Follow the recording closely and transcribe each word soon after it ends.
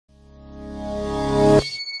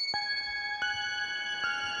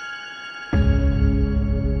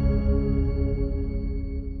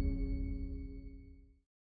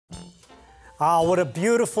Ah, what a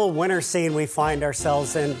beautiful winter scene we find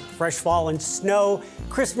ourselves in. Fresh fallen snow,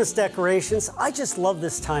 Christmas decorations. I just love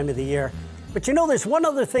this time of the year. But you know, there's one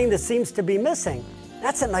other thing that seems to be missing.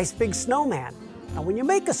 That's a nice big snowman. Now, when you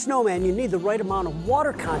make a snowman, you need the right amount of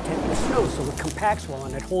water content in the snow so it compacts well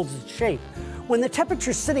and it holds its shape. When the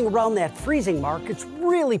temperature's sitting around that freezing mark, it's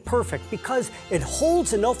really perfect because it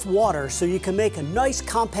holds enough water so you can make a nice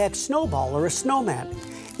compact snowball or a snowman.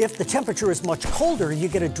 If the temperature is much colder, you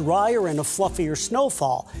get a drier and a fluffier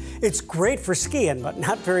snowfall. It's great for skiing, but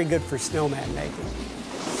not very good for snowman making.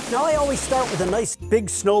 Now, I always start with a nice big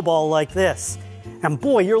snowball like this. And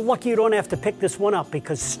boy, you're lucky you don't have to pick this one up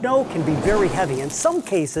because snow can be very heavy. In some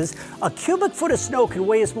cases, a cubic foot of snow can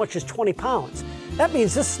weigh as much as 20 pounds. That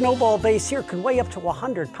means this snowball base here could weigh up to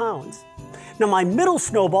 100 pounds. Now, my middle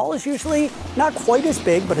snowball is usually not quite as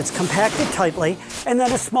big, but it's compacted tightly, and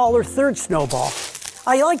then a smaller third snowball.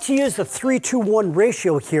 I like to use the 3-to-1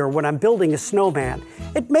 ratio here when I'm building a snowman.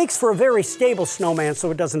 It makes for a very stable snowman so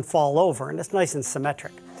it doesn't fall over, and it's nice and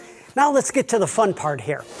symmetric. Now let's get to the fun part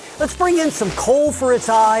here. Let's bring in some coal for its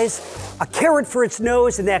eyes, a carrot for its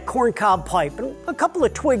nose, and that corncob pipe, and a couple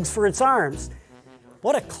of twigs for its arms.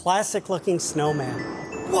 What a classic-looking snowman.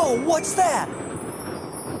 Whoa, what's that?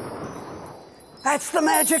 That's the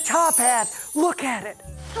magic top hat. Look at it.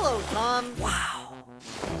 Hello, Tom. Wow.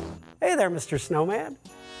 Hey there, Mr. Snowman.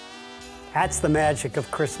 That's the magic of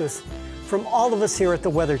Christmas. From all of us here at the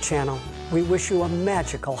Weather Channel, we wish you a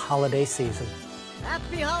magical holiday season.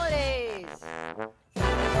 Happy holidays! Ho,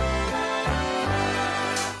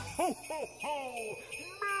 ho, ho!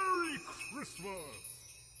 Merry Christmas!